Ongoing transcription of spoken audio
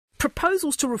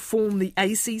proposals to reform the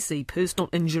ACC personal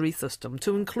injury system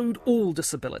to include all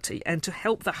disability and to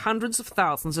help the hundreds of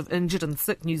thousands of injured and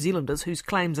sick New Zealanders whose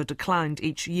claims are declined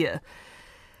each year.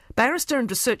 Barrister and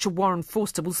researcher Warren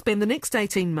Forster will spend the next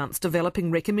 18 months developing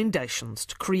recommendations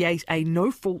to create a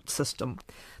no-fault system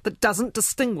that doesn't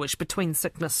distinguish between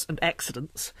sickness and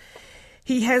accidents.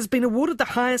 He has been awarded the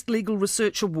highest legal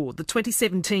research award, the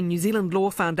 2017 New Zealand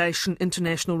Law Foundation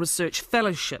International Research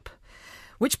Fellowship,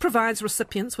 which provides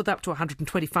recipients with up to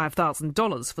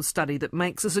 $125,000 for study that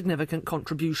makes a significant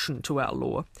contribution to our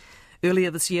law. Earlier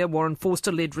this year, Warren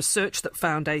Forster led research that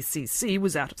found ACC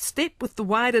was out of step with the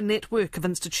wider network of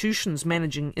institutions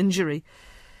managing injury.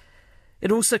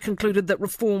 It also concluded that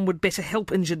reform would better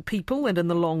help injured people and, in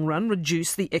the long run,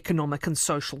 reduce the economic and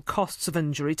social costs of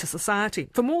injury to society.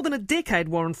 For more than a decade,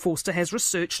 Warren Forster has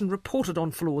researched and reported on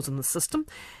flaws in the system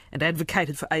and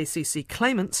advocated for ACC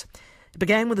claimants. It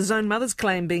began with his own mother's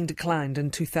claim being declined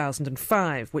in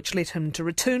 2005, which led him to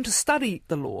return to study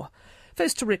the law,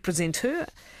 first to represent her,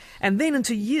 and then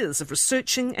into years of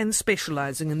researching and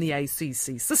specialising in the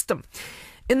ACC system.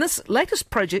 In this latest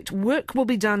project, work will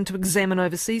be done to examine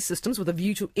overseas systems with a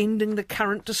view to ending the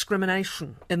current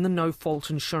discrimination in the no-fault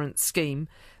insurance scheme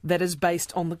that is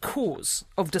based on the cause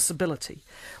of disability.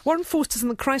 Warren Forster's in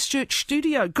the Christchurch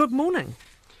studio. Good morning.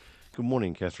 Good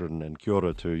morning, Catherine, and kia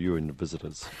ora to you and the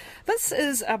visitors. This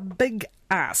is a big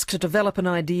ask to develop an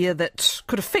idea that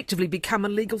could effectively become a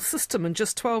legal system in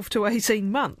just 12 to 18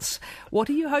 months. What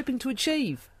are you hoping to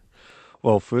achieve?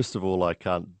 Well, first of all, I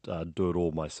can't do it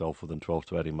all myself within 12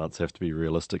 to 18 months. I have to be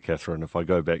realistic, Catherine. If I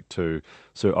go back to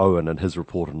Sir Owen and his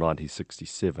report in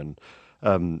 1967,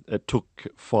 it took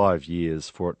 5 years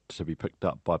for it to be picked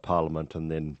up by Parliament and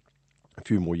then a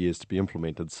few more years to be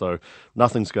implemented, so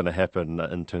nothing's going to happen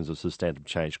in terms of substantive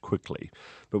change quickly.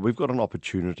 But we've got an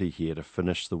opportunity here to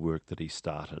finish the work that he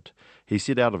started. He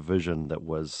set out a vision that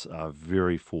was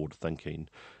very forward-thinking,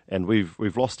 and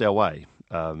we've lost our way.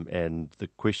 And the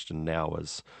question now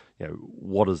is,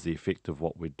 what is the effect of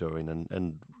what we're doing,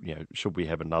 and should we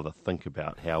have another think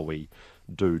about how we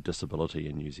do disability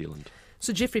in New Zealand?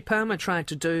 So Geoffrey Palmer tried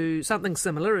to do something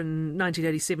similar in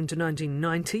 1987 to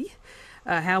 1990.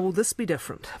 How will this be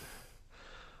different?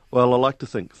 Well, I like to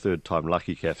think third time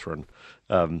lucky, Catherine.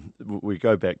 We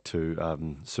go back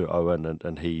to Sir Owen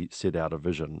and he set out a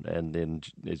vision, and then,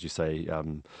 as you say,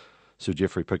 Sir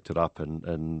Geoffrey picked it up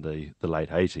in the late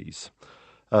 80s.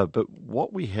 But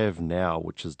what we have now,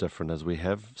 which is different, is we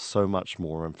have so much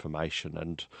more information,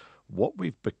 and what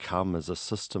we've become is a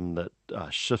system that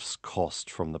shifts cost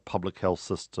from the public health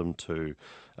system to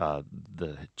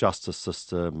the justice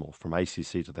system, or from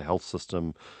ACC to the health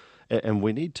system. And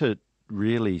we need to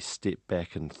really step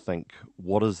back and think,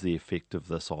 what is the effect of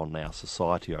this on our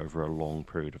society over a long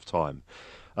period of time?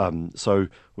 So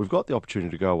we've got the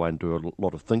opportunity to go away and do a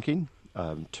lot of thinking,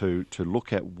 to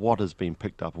look at what has been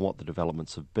picked up and what the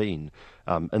developments have been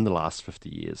in the last 50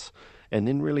 years, and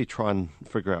then really try and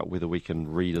figure out whether we can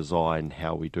redesign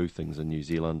how we do things in New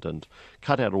Zealand and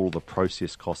cut out all the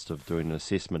process cost of doing an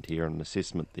assessment here and an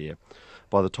assessment there.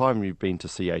 By the time you've been to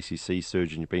see ACC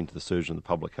surgeon, you've been to the surgeon in the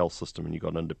public health system, and you've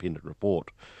got an independent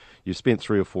report, you've spent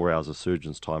 3 or 4 hours of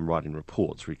surgeon's time writing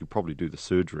reports where you could probably do the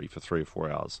surgery for 3 or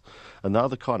 4 hours. And they're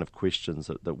the kind of questions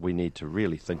that we need to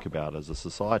really think about as a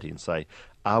society and say,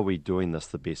 are we doing this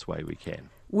the best way we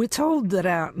can? We're told that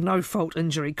our no-fault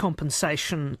injury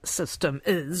compensation system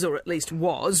is, or at least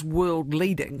was,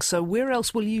 world-leading. So where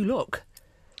else will you look?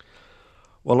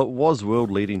 Well, it was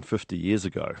world-leading 50 years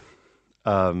ago.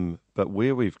 But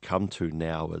where we've come to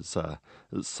now is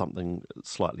something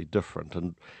slightly different.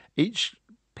 And each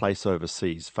place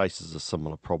overseas faces a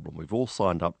similar problem. We've all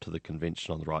signed up to the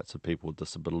Convention on the Rights of People with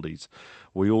Disabilities.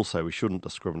 We all say we shouldn't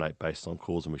discriminate based on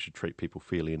cause and we should treat people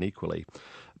fairly and equally.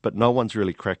 But no one's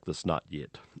really cracked this nut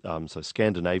yet. So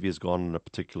Scandinavia's gone in a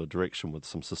particular direction with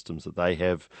some systems that they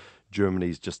have.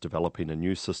 Germany's just developing a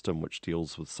new system which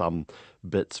deals with some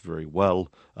bits very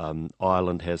well.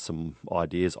 Ireland has some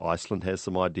ideas. Iceland has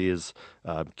some ideas.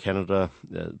 Canada,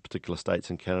 particular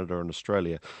states in Canada and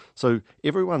Australia. So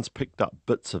everyone's picked up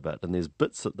bits of it, and there's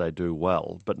bits that they do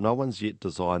well, but no one's yet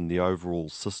designed the overall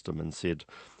system and said,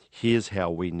 here's how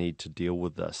we need to deal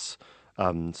with this.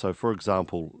 So, for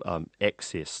example,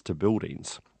 access to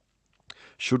buildings.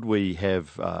 Should we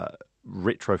have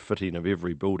retrofitting of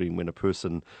every building when a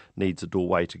person needs a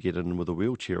doorway to get in with a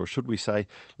wheelchair, or should we say,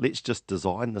 let's just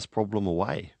design this problem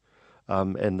away?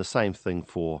 And the same thing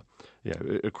for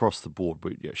across the board.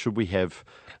 Should we have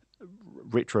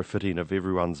retrofitting of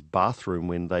everyone's bathroom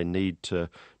when they need to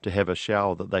have a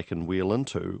shower that they can wheel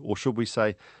into, or should we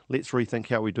say, let's rethink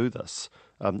how we do this?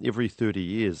 Every 30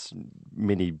 years,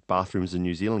 many bathrooms in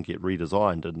New Zealand get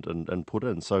redesigned and put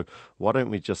in. So why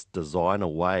don't we just design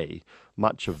away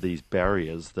much of these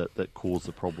barriers that cause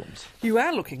the problems? You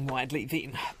are looking widely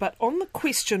then, but on the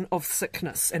question of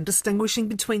sickness and distinguishing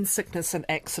between sickness and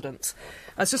accidents,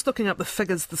 I was just looking up the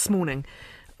figures this morning.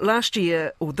 Last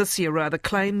year, or this year rather,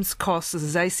 claims costs, this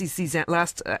is ACC's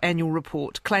last annual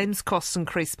report, claims costs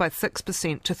increased by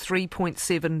 6% to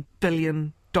 $3.7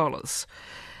 billion.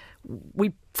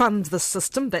 We fund the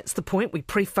system, that's the point. We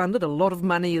pre-fund it. A lot of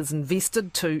money is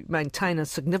invested to maintain a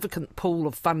significant pool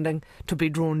of funding to be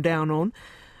drawn down on.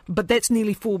 But that's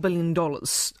nearly $4 billion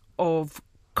of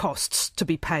costs to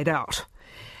be paid out.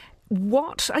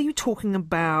 What are you talking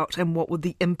about, and what would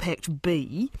the impact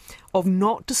be of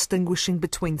not distinguishing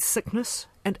between sickness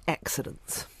and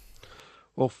accidents?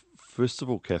 Well, first of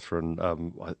all, Catherine,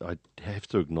 I have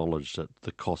to acknowledge that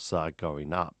the costs are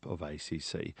going up of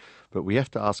ACC, but we have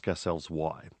to ask ourselves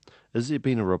why. Has there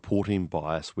been a reporting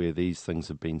bias where these things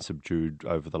have been subdued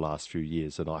over the last few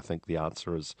years? And I think the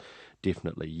answer is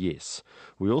definitely yes.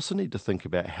 We also need to think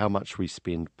about how much we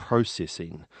spend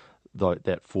processing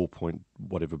that $4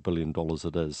 billion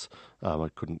it is. I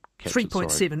couldn't catch it.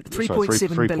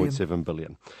 3.7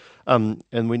 billion.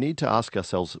 And we need to ask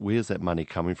ourselves, where's that money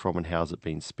coming from and how's it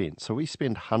being spent? So we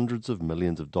spend hundreds of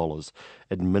millions of dollars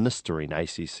administering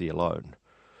ACC alone.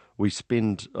 We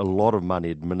spend a lot of money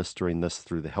administering this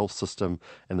through the health system,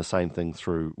 and the same thing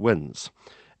through WINS.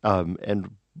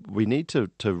 And we need to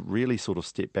really sort of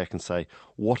step back and say,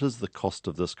 what is the cost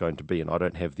of this going to be? And I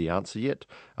don't have the answer yet.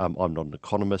 I'm not an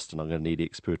economist, and I'm going to need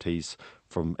expertise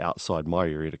from outside my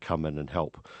area to come in and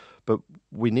help. But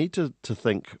we need to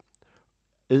think,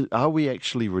 are we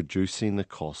actually reducing the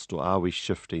cost, or are we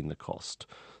shifting the cost?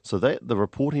 So that the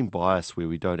reporting bias where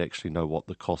we don't actually know what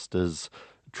the cost is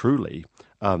truly,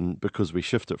 because we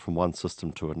shift it from one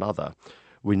system to another,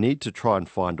 we need to try and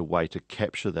find a way to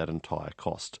capture that entire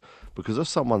cost. Because if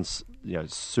someone's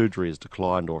surgery has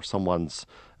declined, or someone's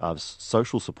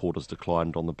social support has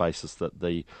declined on the basis that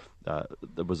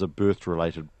there was a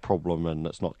birth-related problem and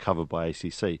it's not covered by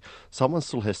ACC, someone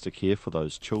still has to care for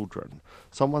those children.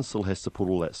 Someone still has to put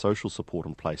all that social support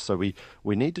in place. So we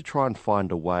need to try and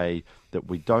find a way that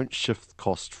we don't shift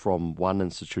cost from one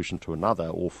institution to another,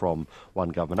 or from one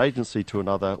government agency to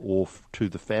another, or to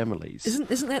the families.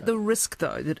 Isn't that the risk,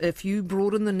 though, that if you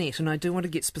broaden the net, and I do want to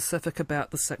get specific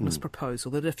about the sickness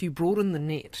proposal, that if you broaden the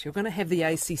net, you're going to have the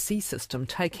ACC system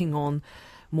taking on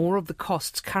more of the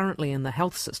costs currently in the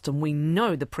health system. We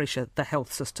know the pressure the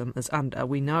health system is under.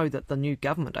 We know that the new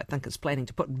government, I think, is planning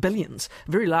to put billions,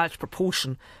 a very large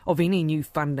proportion of any new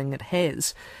funding it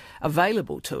has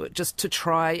available to it, just to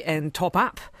try and top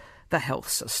up the health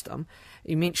system.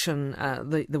 You mention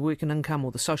the work and income,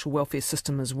 or the social welfare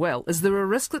system as well. Is there a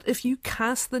risk that if you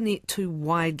cast the net too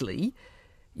widely,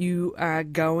 you are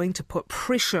going to put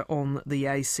pressure on the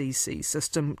ACC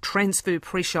system, transfer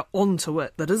pressure onto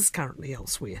it that is currently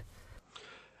elsewhere?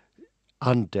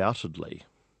 Undoubtedly,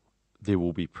 there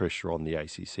will be pressure on the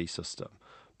ACC system,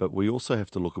 but we also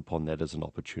have to look upon that as an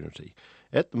opportunity.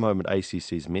 At the moment,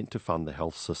 ACC is meant to fund the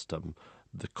health system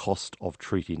the cost of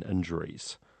treating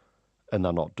injuries, and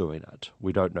they're not doing it.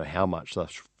 We don't know how much they're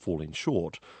falling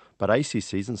short, but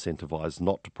ACC is incentivised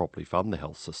not to properly fund the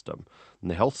health system,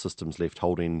 and the health system's left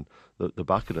holding the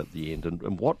bucket at the end.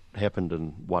 And what happened in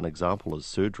one example is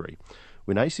surgery.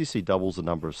 When ACC doubles the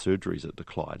number of surgeries it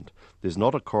declined, there's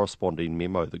not a corresponding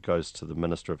memo that goes to the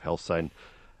Minister of Health saying,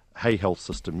 hey, health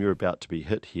system, you're about to be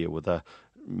hit here with a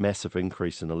massive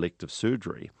increase in elective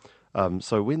surgery.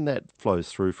 So when that flows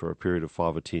through for a period of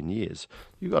 5 or 10 years,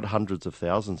 you've got hundreds of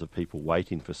thousands of people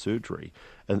waiting for surgery.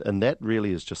 And that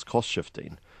really is just cost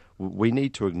shifting. We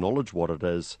need to acknowledge what it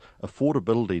is.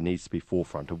 Affordability needs to be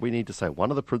forefronted. We need to say one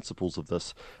of the principles of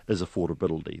this is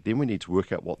affordability. Then we need to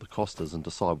work out what the cost is and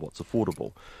decide what's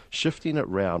affordable. Shifting it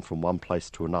round from one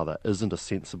place to another isn't a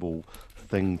sensible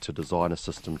thing to design a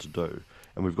system to do.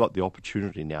 And we've got the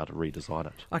opportunity now to redesign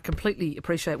it. I completely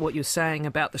appreciate what you're saying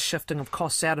about the shifting of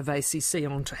costs out of ACC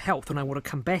onto health, and I want to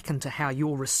come back into how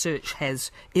your research has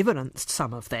evidenced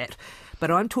some of that.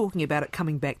 But I'm talking about it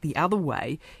coming back the other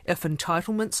way if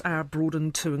entitlements are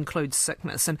broadened to include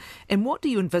sickness. And what do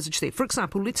you envisage there? For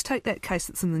example, let's take that case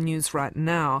that's in the news right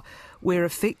now, where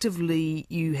effectively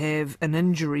you have an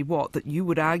injury, that you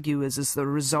would argue is the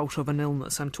result of an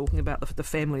illness. I'm talking about the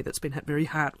family that's been hit very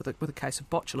hard with a case of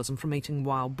botulism from eating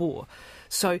wild boar.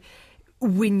 So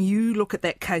when you look at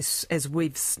that case,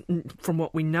 from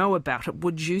what we know about it,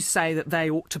 would you say that they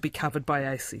ought to be covered by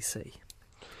ACC?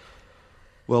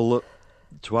 Well, look,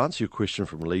 to answer your question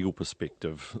from a legal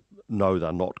perspective, no,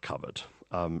 they're not covered.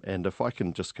 And if I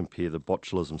can just compare the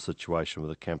botulism situation with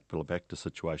the Campylobacter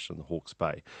situation in the Hawke's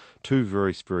Bay, two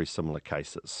very, very similar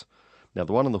cases. Now,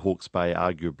 the one in the Hawke's Bay,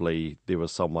 arguably, there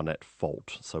was someone at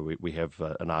fault. So we have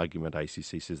an argument.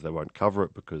 ACC says they won't cover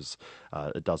it because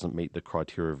it doesn't meet the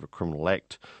criteria of a criminal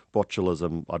act.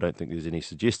 Botulism, I don't think there's any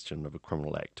suggestion of a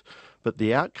criminal act. But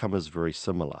the outcome is very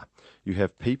similar. You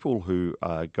have people who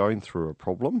are going through a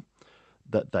problem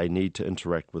that they need to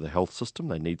interact with the health system,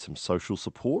 they need some social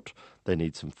support, they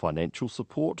need some financial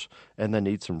support, and they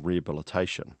need some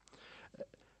rehabilitation.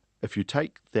 If you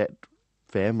take that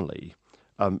family,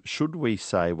 should we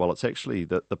say, well, it's actually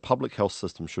that the public health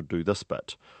system should do this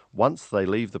bit. Once they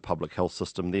leave the public health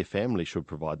system, their family should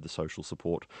provide the social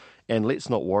support. And let's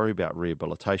not worry about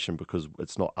rehabilitation because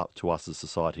it's not up to us as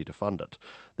society to fund it.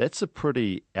 That's a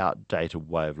pretty outdated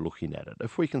way of looking at it.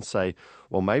 If we can say,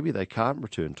 well, maybe they can't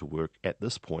return to work at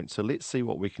this point, so let's see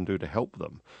what we can do to help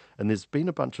them. And there's been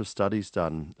a bunch of studies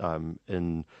done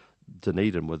in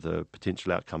Dunedin with the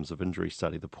potential outcomes of injury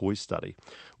study, the POISE study,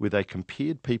 where they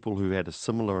compared people who had a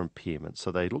similar impairment.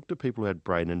 So they looked at people who had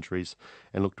brain injuries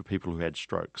and looked at people who had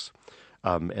strokes.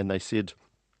 And they said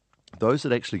those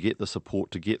that actually get the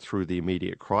support to get through the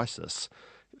immediate crisis,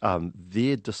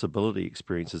 their disability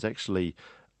experience is actually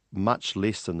much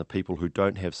less than the people who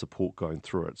don't have support going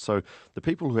through it. So the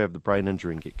people who have the brain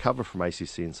injury and get cover from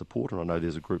ACC and support, and I know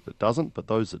there's a group that doesn't, but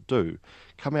those that do,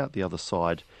 come out the other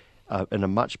side in a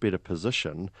much better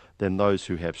position than those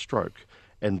who have stroke.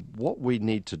 And what we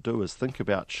need to do is think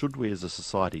about, should we as a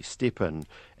society step in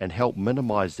and help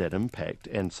minimise that impact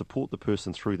and support the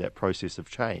person through that process of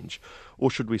change?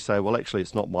 Or should we say, well, actually,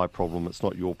 it's not my problem, it's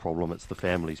not your problem, it's the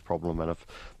family's problem, and if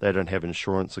they don't have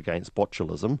insurance against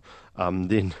botulism,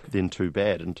 then too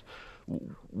bad. And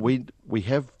we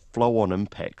have flow-on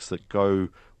impacts that go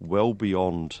well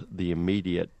beyond the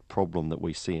immediate problem that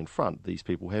we see in front. These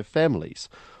people have families.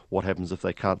 What happens if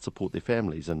they can't support their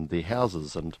families and their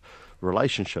houses and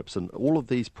relationships? And all of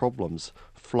these problems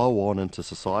flow on into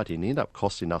society and end up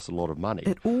costing us a lot of money.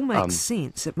 It all makes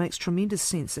sense. It makes tremendous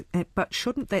sense. But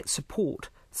shouldn't that support,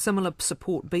 similar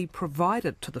support, be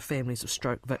provided to the families of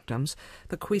stroke victims?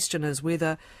 The question is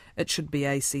whether it should be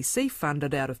ACC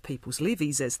funded out of people's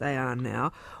levies as they are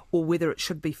now, or whether it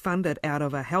should be funded out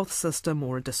of a health system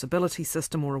or a disability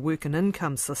system or a work and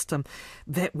income system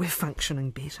that we're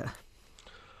functioning better.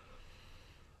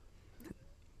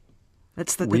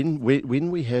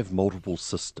 When we have multiple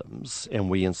systems and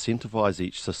we incentivise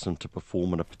each system to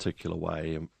perform in a particular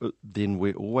way, then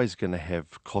we're always going to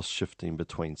have cost shifting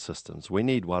between systems. We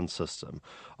need one system.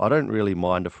 I don't really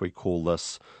mind if we call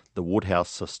this the Woodhouse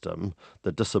system,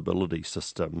 the disability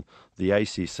system, the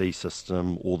ACC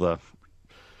system, or the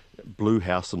Blue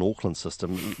House and Auckland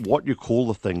system. What you call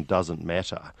the thing doesn't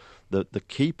matter. The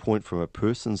key point from a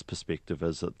person's perspective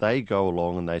is that they go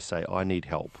along and they say, I need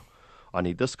help. I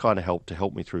need this kind of help to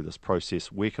help me through this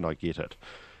process. Where can I get it?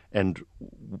 And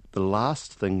the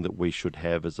last thing that we should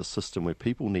have is a system where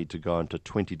people need to go into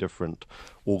 20 different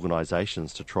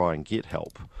organisations to try and get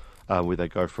help, where they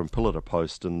go from pillar to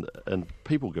post and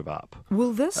people give up.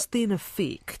 Will this then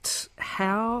affect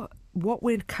how what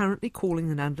we're currently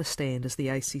calling and understand as the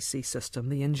ACC system,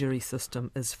 the injury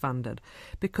system, is funded?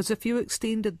 Because if you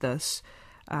extended this,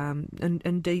 and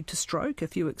indeed to stroke,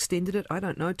 if you extended it, I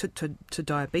don't know, to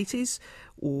diabetes,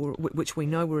 or which we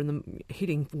know we're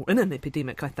heading for in an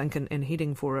epidemic, I think, and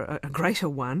heading for a greater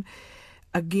one,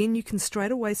 again, you can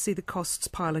straight away see the costs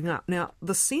piling up. Now,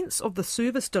 the sense of the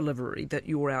service delivery that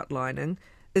you're outlining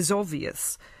is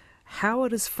obvious. How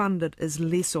it is funded is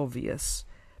less obvious,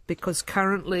 because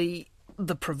currently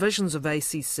the provisions of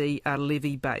ACC are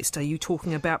levy-based. Are you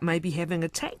talking about maybe having a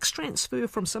tax transfer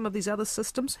from some of these other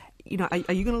systems? You know,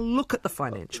 are you going to look at the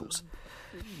financials?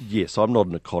 Yes, I'm not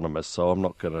an economist, so I'm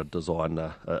not going to design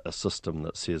a system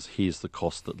that says here's the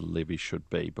cost that the levy should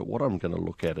be. But what I'm going to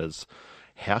look at is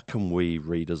how can we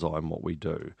redesign what we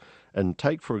do? And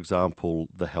take, for example,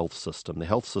 the health system. The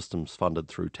health system's funded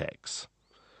through tax.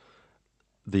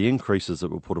 The increases that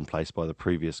were put in place by the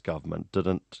previous government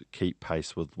didn't keep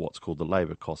pace with what's called the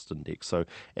labour cost index. So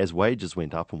as wages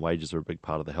went up, and wages are a big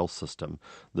part of the health system,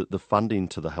 the funding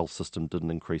to the health system didn't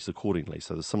increase accordingly.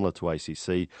 So they're similar to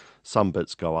ACC, some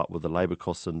bits go up with the labour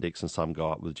cost index and some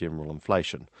go up with general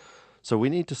inflation. So we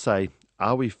need to say,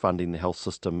 are we funding the health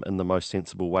system in the most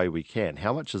sensible way we can?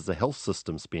 How much is the health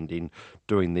system spending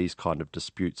doing these kind of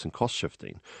disputes and cost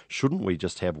shifting? Shouldn't we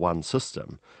just have one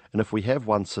system? And if we have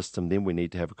one system, then we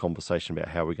need to have a conversation about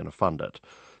how we're going to fund it.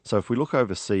 So if we look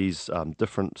overseas,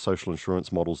 different social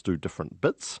insurance models do different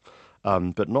bits,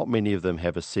 but not many of them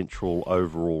have a central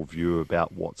overall view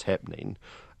about what's happening.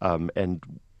 And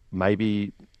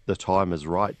maybe the time is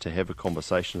right to have a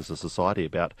conversation as a society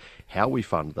about how we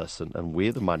fund this and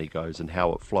where the money goes and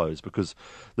how it flows, because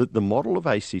the model of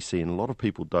ACC, and a lot of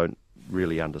people don't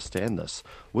really understand this,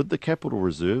 with the capital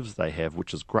reserves they have,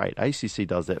 which is great. ACC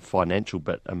does that financial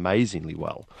bit amazingly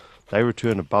well. They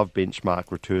return above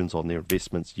benchmark returns on their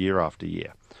investments year after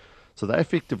year. So they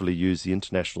effectively use the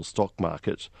international stock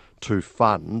market to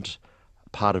fund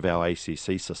part of our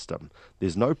ACC system.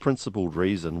 There's no principled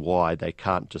reason why they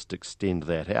can't just extend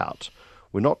that out.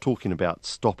 We're not talking about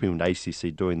stopping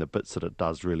ACC doing the bits that it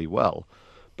does really well,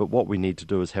 but what we need to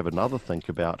do is have another think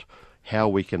about how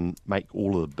we can make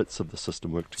all of the bits of the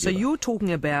system work together. So you're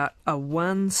talking about a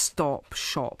one-stop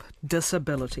shop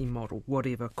disability model,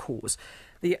 whatever cause.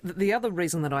 The other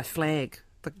reason that I flag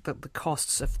the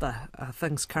costs if the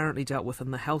things currently dealt with in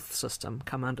the health system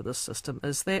come under this system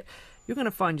is that you're going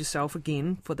to find yourself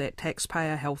again for that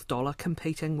taxpayer health dollar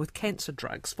competing with cancer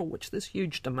drugs, for which there's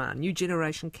huge demand, new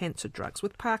generation cancer drugs,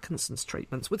 with Parkinson's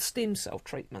treatments, with stem cell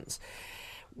treatments,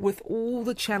 with all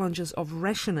the challenges of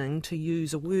rationing, to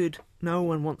use a word no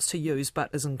one wants to use but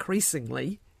is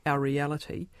increasingly our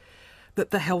reality,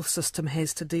 that the health system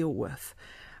has to deal with.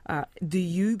 Do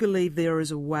you believe there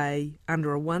is a way,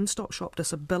 under a one-stop shop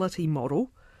disability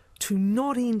model, to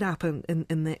not end up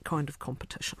in that kind of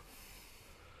competition?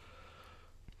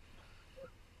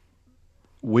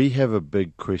 We have a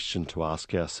big question to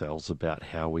ask ourselves about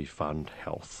how we fund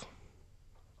health.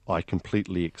 I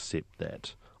completely accept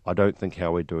that. I don't think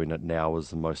how we're doing it now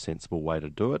is the most sensible way to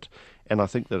do it, and I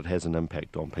think that it has an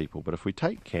impact on people. But if we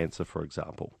take cancer, for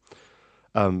example,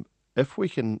 if we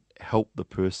can help the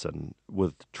person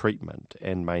with treatment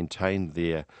and maintain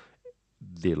their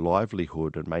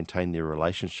livelihood and maintain their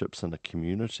relationships in the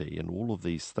community and all of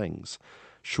these things,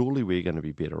 surely we're going to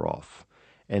be better off.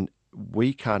 And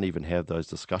we can't even have those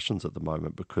discussions at the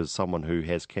moment because someone who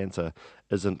has cancer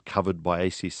isn't covered by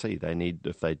ACC. They need,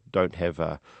 if they don't have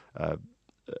their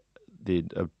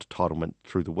entitlement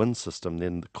through the WIN system,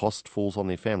 then the cost falls on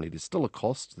their family. There's still a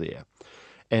cost there.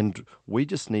 And we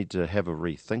just need to have a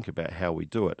rethink about how we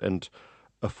do it. And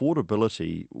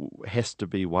affordability has to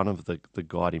be one of the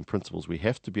guiding principles. We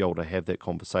have to be able to have that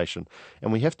conversation,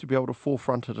 and we have to be able to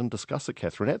forefront it and discuss it,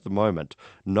 Catherine. At the moment,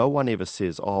 no one ever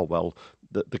says, oh, well,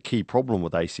 the key problem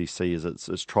with ACC is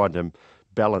it's trying to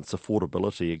balance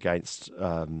affordability against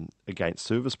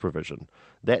service provision.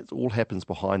 That all happens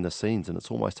behind the scenes, and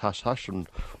it's almost hush-hush. And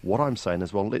what I'm saying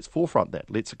is, well, let's forefront that.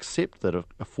 Let's accept that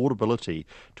affordability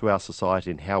to our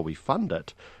society and how we fund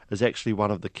it is actually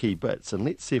one of the key bits, and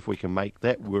let's see if we can make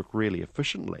that work really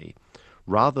efficiently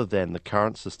rather than the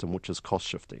current system, which is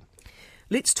cost-shifting.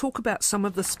 Let's talk about some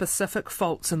of the specific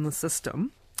faults in the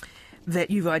system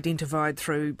that you've identified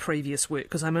through previous work,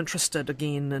 because I'm interested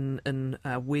again in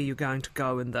where you're going to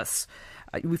go in this.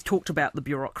 We've talked about the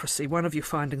bureaucracy. One of your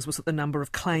findings was that the number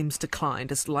of claims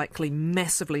declined is likely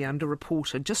massively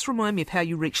underreported. Just remind me of how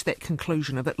you reached that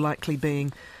conclusion of it likely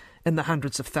being in the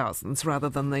hundreds of thousands rather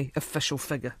than the official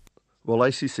figure. Well,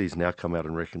 ACC's now come out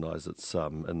and recognised it's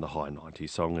in the high 90s,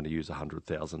 so I'm going to use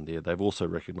 100,000 there. They've also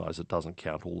recognised it doesn't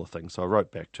count all the things. So I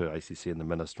wrote back to ACC and the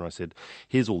Minister and I said,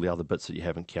 here's all the other bits that you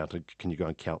haven't counted. Can you go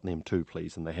and count them too,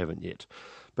 please? And they haven't yet.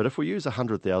 But if we use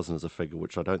 100,000 as a figure,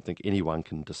 which I don't think anyone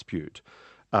can dispute,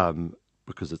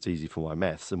 because it's easy for my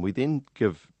maths, and we then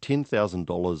give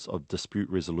 $10,000 of dispute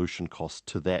resolution costs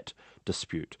to that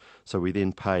dispute. So we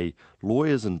then pay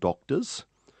lawyers and doctors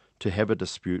to have a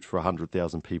dispute for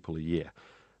 100,000 people a year.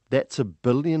 That's $1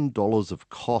 billion of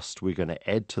cost we're going to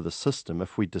add to the system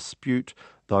if we dispute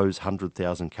those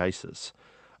 100,000 cases.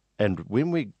 And when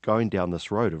we're going down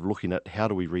this road of looking at how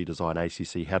do we redesign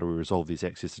ACC, how do we resolve these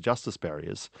access to justice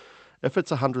barriers, if it's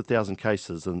 100,000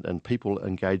 cases and people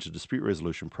engage the dispute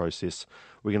resolution process,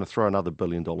 we're going to throw another $1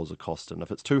 billion of cost in. If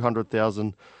it's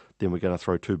 200,000, then we're going to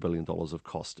throw $2 billion of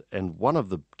cost. And one of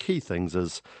the key things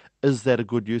is that a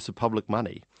good use of public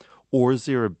money? Or is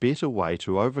there a better way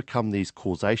to overcome these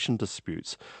causation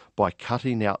disputes by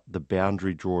cutting out the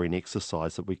boundary drawing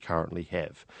exercise that we currently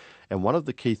have? And one of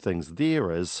the key things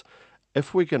there is,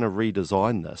 if we're going to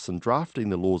redesign this, and drafting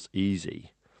the law's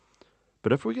easy,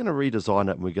 but if we're going to redesign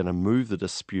it and we're going to move the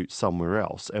dispute somewhere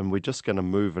else, and we're just going to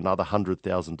move another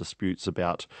 100,000 disputes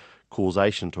about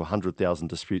causation to 100,000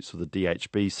 disputes for the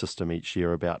DHB system each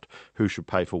year about who should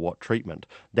pay for what treatment,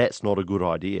 that's not a good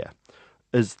idea.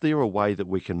 Is there a way that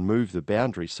we can move the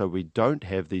boundary so we don't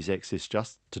have these access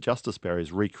to justice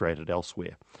barriers recreated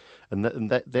elsewhere? And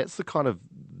that's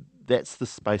the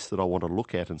space that I want to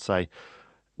look at and say,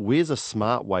 where's a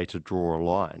smart way to draw a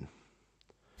line?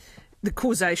 The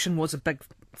causation was a big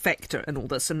factor in all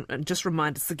this, and just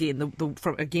remind us again,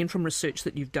 from research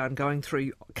that you've done, going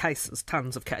through cases,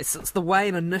 tons of cases, the way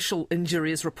an initial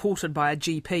injury is reported by a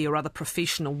GP or other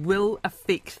professional will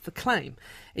affect the claim,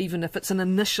 even if it's an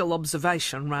initial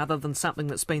observation rather than something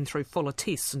that's been through fuller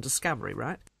tests and discovery,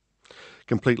 right?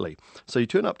 Completely. So you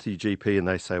turn up to your GP and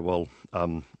they say, well,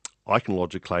 I can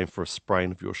lodge a claim for a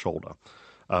sprain of your shoulder.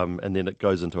 And then it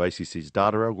goes into ACC's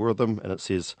data algorithm and it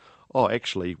says, oh,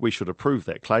 actually, we should approve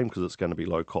that claim because it's going to be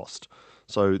low cost.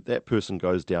 So that person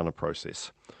goes down a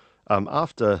process.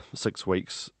 After 6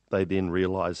 weeks, they then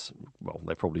realise, well,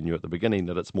 they probably knew at the beginning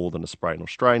that it's more than a sprain or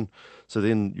strain. So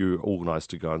then you're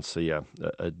organised to go and see a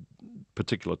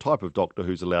particular type of doctor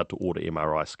who's allowed to order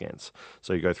MRI scans.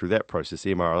 So you go through that process.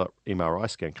 The MRI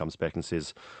scan comes back and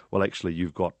says, well, actually,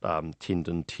 you've got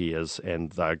tendon tears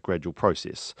and they're a gradual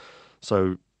process.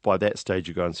 So by that stage,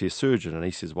 you go and see a surgeon, and he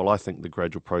says, well, I think the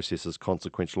gradual process is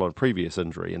consequential on a previous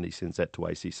injury, and he sends that to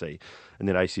ACC. And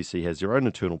then ACC has their own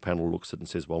internal panel, looks at it and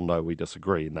says, well, no, we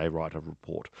disagree, and they write a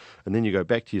report. And then you go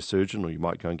back to your surgeon, or you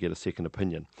might go and get a second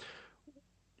opinion.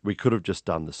 We could have just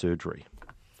done the surgery.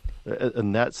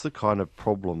 And that's the kind of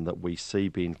problem that we see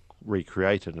being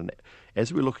recreated. And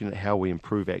as we're looking at how we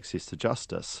improve access to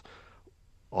justice,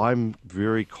 I'm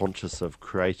very conscious of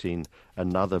creating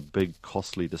another big,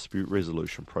 costly dispute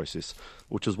resolution process,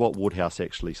 which is what Woodhouse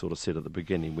actually sort of said at the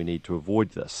beginning. We need to avoid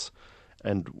this.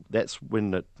 And that's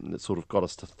when it sort of got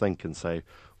us to think and say,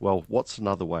 well, what's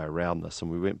another way around this?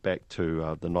 And we went back to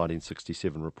the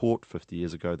 1967 report 50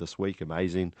 years ago this week,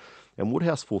 amazing. And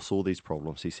Woodhouse foresaw these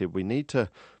problems. He said we need to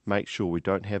make sure we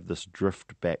don't have this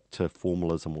drift back to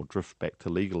formalism or drift back to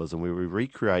legalism where we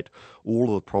recreate all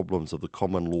of the problems of the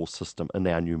common law system in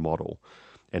our new model.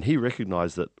 And he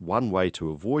recognised that one way to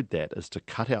avoid that is to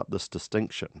cut out this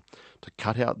distinction, to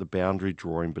cut out the boundary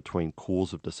drawing between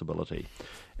cause of disability.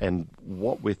 And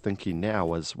what we're thinking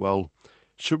now is, well,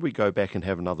 should we go back and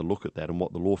have another look at that? And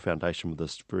what the Law Foundation with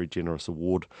this very generous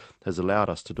award has allowed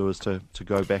us to do is to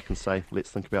go back and say, let's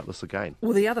think about this again.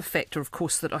 Well, the other factor, of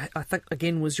course, that I think,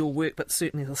 again, was your work, but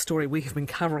certainly the story we have been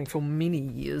covering for many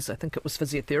years, I think it was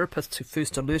physiotherapists who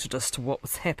first alerted us to what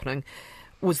was happening,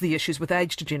 was the issues with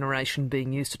age degeneration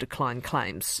being used to decline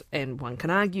claims. And one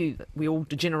can argue that we all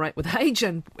degenerate with age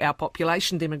and our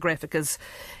population demographic is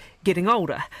getting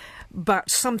older.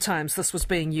 But sometimes this was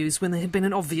being used when there had been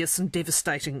an obvious and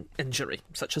devastating injury,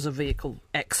 such as a vehicle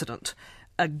accident.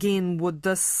 Again, would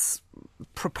this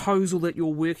proposal that you're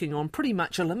working on pretty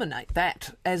much eliminate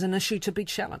that as an issue to be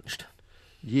challenged?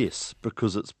 Yes,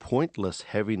 because it's pointless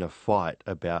having a fight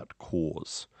about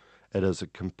cause. It is a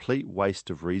complete waste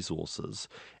of resources,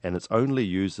 and it's only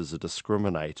used as a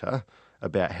discriminator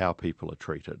about how people are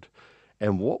treated.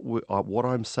 And what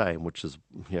I'm saying, which is,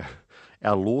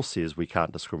 our law says we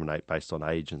can't discriminate based on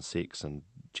age and sex and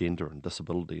gender and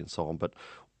disability and so on, but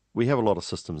we have a lot of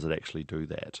systems that actually do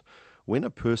that. When a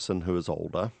person who is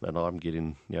older, and I'm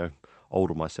getting,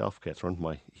 older myself, Catherine,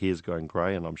 my hair's going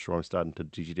grey and I'm sure I'm starting to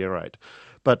degenerate,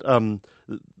 but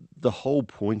the whole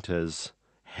point is,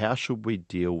 how should we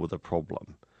deal with a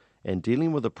problem? And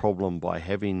dealing with a problem by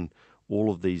having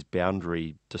all of these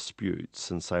boundary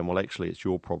disputes and saying, well, actually, it's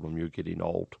your problem, you're getting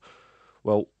old.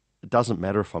 Well, it doesn't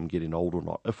matter if I'm getting old or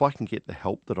not. If I can get the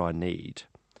help that I need,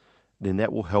 then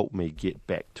that will help me get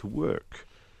back to work,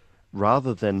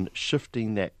 rather than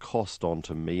shifting that cost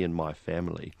onto me and my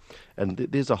family. And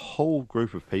there's a whole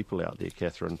group of people out there,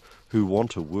 Catherine, who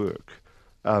want to work.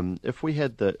 If we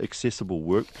had the accessible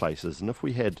workplaces and if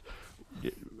we had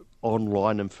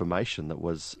online information that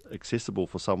was accessible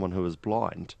for someone who is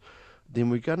blind, then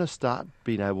we're going to start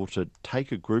being able to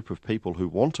take a group of people who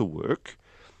want to work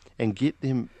and get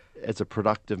them as a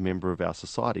productive member of our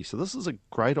society. So this is a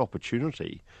great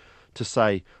opportunity to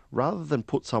say, rather than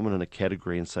put someone in a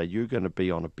category and say you're going to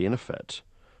be on a benefit,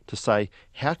 to say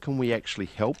how can we actually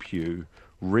help you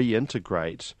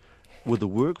reintegrate with the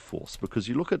workforce? Because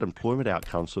you look at employment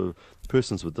outcomes for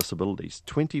persons with disabilities,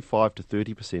 25 to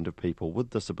 30% of people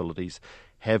with disabilities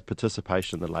have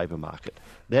participation in the labour market.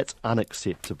 That's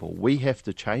unacceptable. We have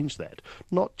to change that,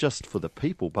 not just for the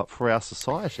people, but for our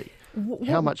society.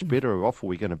 How much better off are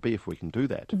we going to be if we can do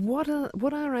that? What are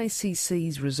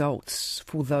ACC's results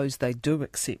for those they do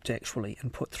accept actually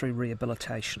and put through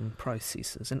rehabilitation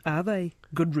processes? And are they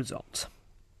good results?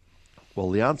 Well,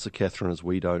 the answer, Catherine, is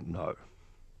we don't know.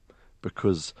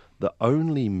 Because the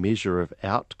only measure of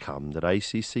outcome that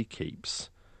ACC keeps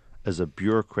is a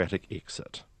bureaucratic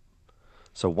exit.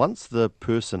 So once the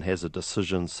person has a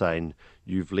decision saying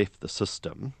you've left the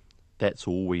system, that's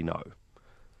all we know.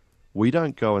 We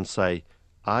don't go and say,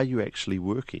 are you actually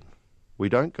working? We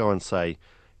don't go and say,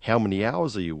 how many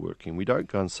hours are you working? We don't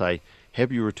go and say,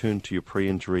 have you returned to your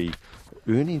pre-injury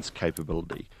earnings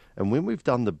capability? And when we've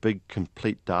done the big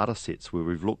complete data sets where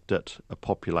we've looked at a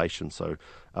population,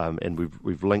 and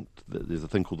we've linked, there's a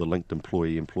thing called the linked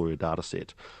employee-employer data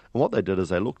set. And what they did is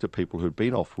they looked at people who'd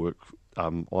been off work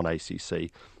on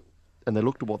ACC, and they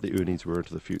looked at what the earnings were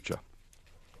into the future.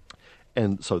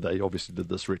 And so they obviously did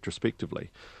this retrospectively.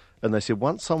 And they said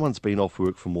once someone's been off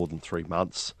work for more than 3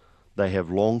 months, they have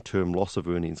long-term loss of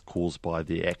earnings caused by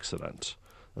the accident.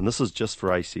 And this is just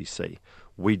for ACC.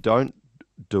 We don't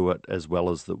do it as well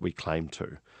as that we claim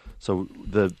to. So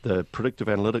the predictive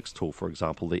analytics tool, for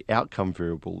example, the outcome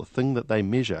variable, the thing that they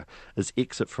measure is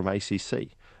exit from ACC.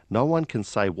 No one can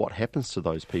say what happens to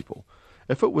those people.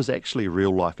 If it was actually a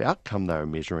real-life outcome they were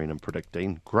measuring and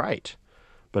predicting, great,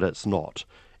 but it's not.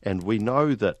 And we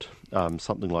know that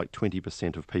something like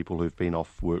 20% of people who've been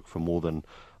off work for more than,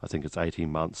 I think it's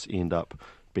 18 months, end up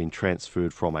being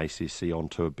transferred from ACC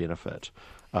onto a benefit.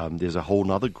 There's a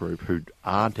whole other group who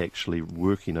aren't actually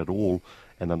working at all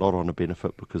and are not on a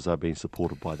benefit because they're being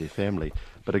supported by their family.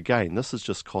 But again, this is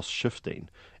just cost shifting.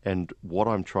 And what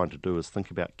I'm trying to do is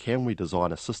think about, can we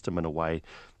design a system in a way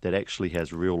that actually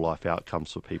has real life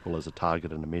outcomes for people as a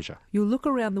target and a measure? You'll look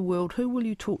around the world. Who will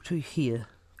you talk to here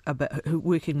about who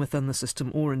working within the system,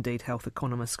 or indeed health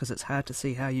economists? Because it's hard to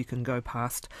see how you can go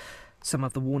past some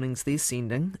of the warnings they're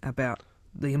sending about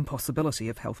the impossibility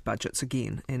of health budgets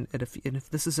again. And if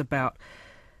this is about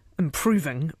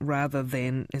improving rather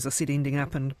than, as I said, ending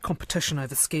up in competition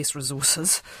over scarce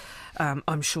resources,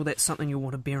 I'm sure that's something you'll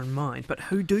want to bear in mind. But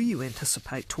who do you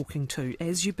anticipate talking to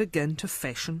as you begin to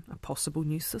fashion a possible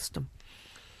new system?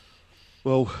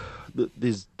 Well,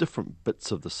 there's different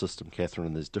bits of the system, Catherine,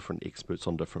 and there's different experts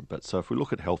on different bits. So if we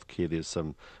look at healthcare, there's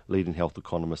some leading health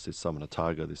economists, there's some in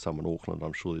Otago, there's some in Auckland.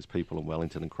 I'm sure there's people in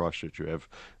Wellington and Christchurch who have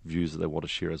views that they want to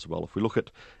share as well. If we look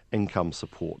at income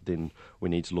support, then we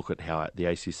need to look at how the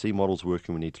ACC model's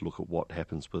working. We need to look at what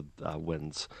happens with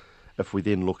WINS. If we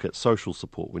then look at social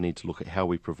support, we need to look at how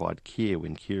we provide care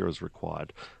when care is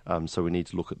required. So we need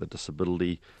to look at the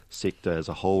disability sector as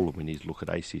a whole, and we need to look at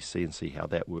ACC and see how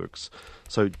that works.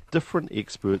 So different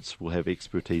experts will have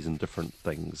expertise in different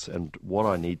things, and what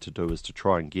I need to do is to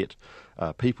try and get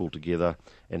people together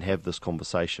and have this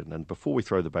conversation. And before we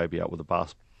throw the baby out with the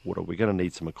bathwater, we're going to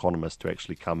need some economists to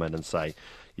actually come in and say,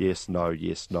 yes, no,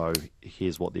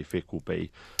 here's what the effect will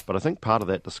be. But I think part of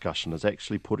that discussion is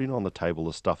actually putting on the table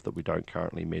the stuff that we don't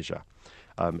currently measure,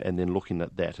 and then looking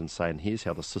at that and saying, here's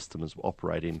how the system is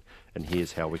operating and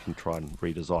here's how we can try and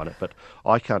redesign it. But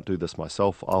I can't do this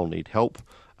myself. I'll need help.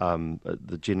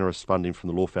 The generous funding from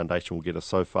the Law Foundation will get us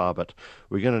so far, but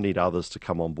we're going to need others to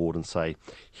come on board and say,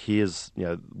 here's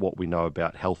what we know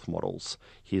about health models.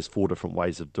 Here's 4 different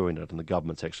ways of doing it, and the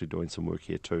government's actually doing some work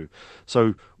here too.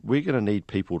 So we're going to need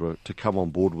people to come on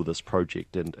board with this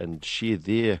project and share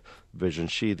their vision,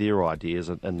 share their ideas,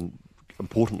 and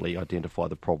importantly, identify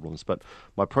the problems. But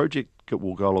my project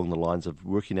will go along the lines of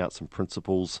working out some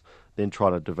principles, then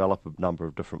trying to develop a number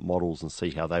of different models and see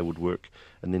how they would work,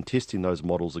 and then testing those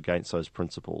models against those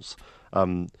principles.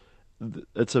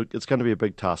 It's going to be a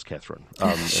big task, Catherine.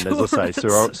 And Sure as I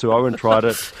say, Sir Owen tried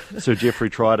it, Sir Geoffrey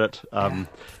tried it, and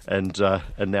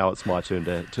now it's my turn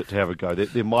to have a go.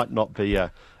 There might not be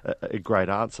a great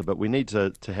answer, but we need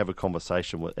to have a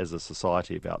conversation as a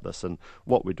society about this, and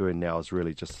what we're doing now is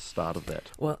really just the start of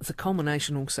that. Well, it's a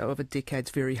culmination also of a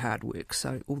decade's very hard work,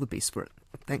 so all the best for it.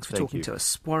 Thanks for talking to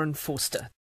us. Warren Forster.